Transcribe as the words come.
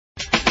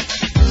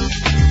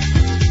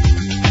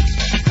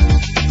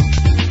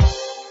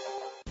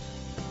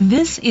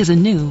This is a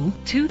new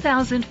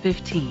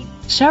 2015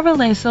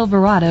 Chevrolet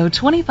Silverado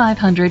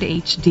 2500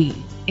 HD.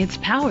 It's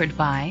powered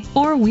by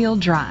four-wheel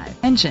drive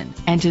engine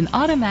and an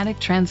automatic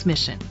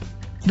transmission.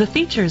 The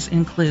features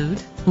include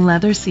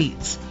leather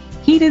seats,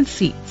 heated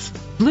seats,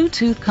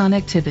 Bluetooth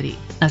connectivity,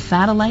 a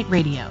satellite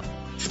radio,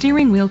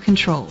 steering wheel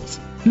controls,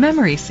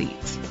 memory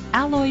seats,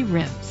 alloy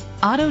rims,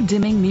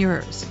 auto-dimming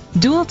mirrors,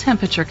 dual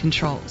temperature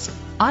controls,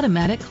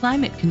 automatic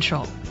climate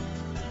control.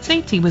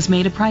 Safety was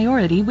made a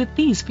priority with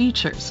these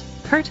features: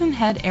 curtain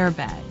head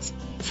airbags,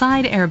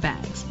 side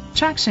airbags,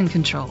 traction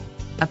control,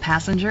 a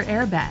passenger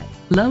airbag,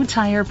 low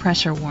tire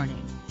pressure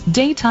warning,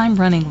 daytime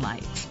running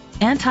lights,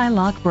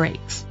 anti-lock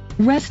brakes.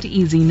 Rest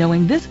easy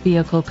knowing this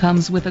vehicle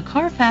comes with a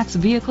Carfax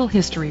Vehicle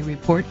History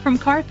Report from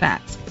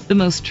Carfax, the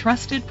most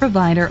trusted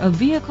provider of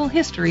vehicle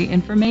history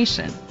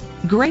information.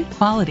 Great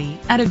quality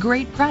at a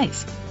great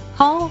price.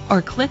 Call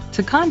or click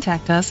to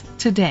contact us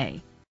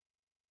today.